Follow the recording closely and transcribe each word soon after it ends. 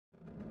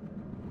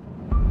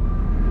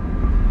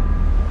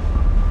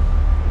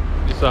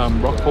this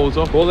rock falls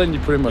off. Well, then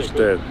you're pretty much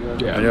dead.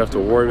 Yeah. And you have to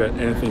worry about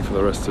anything for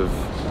the rest of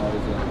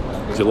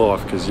your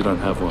life because you don't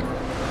have one.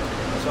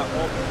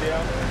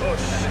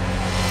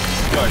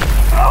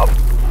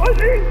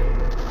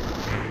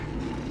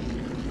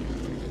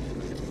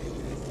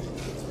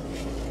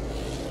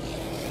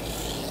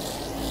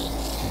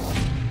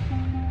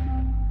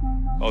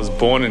 I was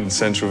born in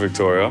central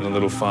Victoria, on a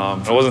little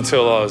farm. It wasn't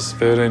until I was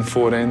 13,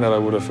 14 that I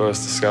would have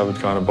first discovered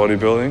kind of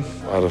bodybuilding.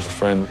 I had a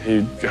friend,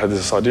 he had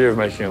this idea of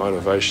making a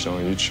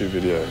motivational YouTube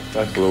video.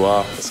 That blew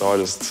up, so I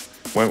just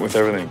went with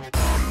everything.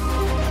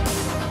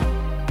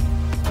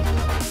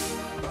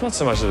 Not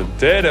so much of a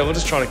daredevil,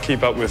 just trying to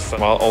keep up with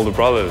my older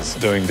brothers.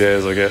 Doing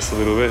dares, I guess, a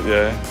little bit,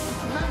 yeah.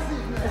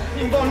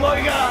 Von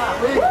Moger!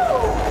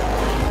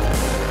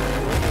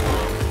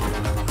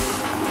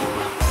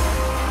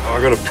 I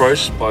got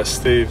approached by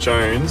Steve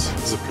Jones,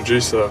 he's a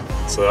producer,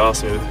 so they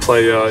asked me to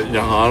play young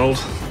Arnold.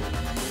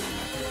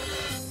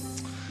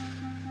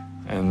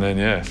 And then,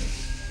 yeah.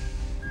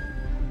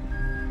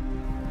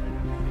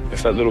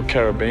 If that little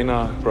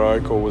carabiner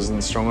broke or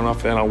wasn't strong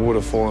enough, then I would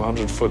have fallen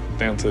 100 foot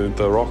down to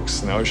the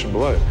rocks in the ocean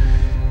below.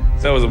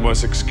 That was the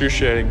most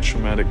excruciating,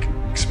 traumatic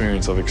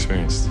experience I've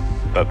experienced.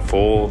 That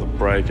fall, the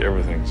break,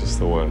 everything, just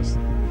the worst.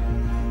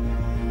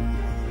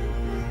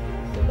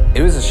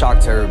 It was a shock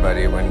to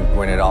everybody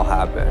when it all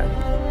happened.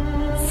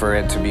 For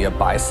it to be a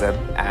bicep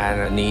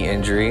and a knee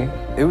injury,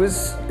 it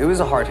was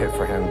a hard hit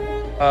for him.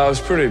 I was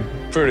pretty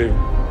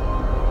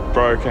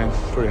broken,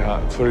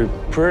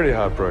 pretty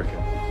heartbroken.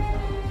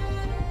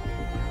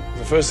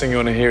 The first thing you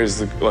want to hear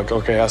is like,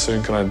 okay, how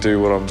soon can I do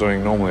what I'm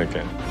doing normally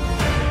again?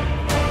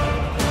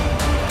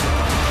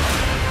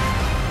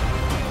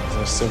 There's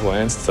no simple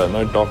answer to that.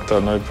 No doctor,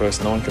 no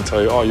person, no one can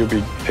tell you, oh, you'll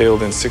be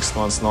healed in 6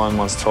 months, 9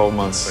 months, 12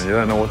 months. And you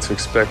don't know what to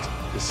expect.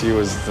 This year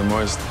was the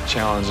most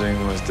challenging,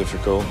 the most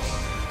difficult.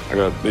 I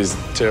got these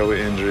terrible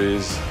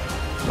injuries,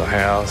 the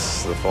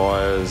house, the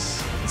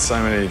fires, so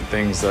many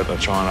things that are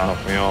trying to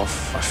knock me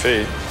off my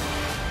feet.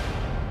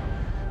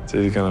 It's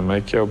either going to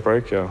make you or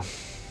break you.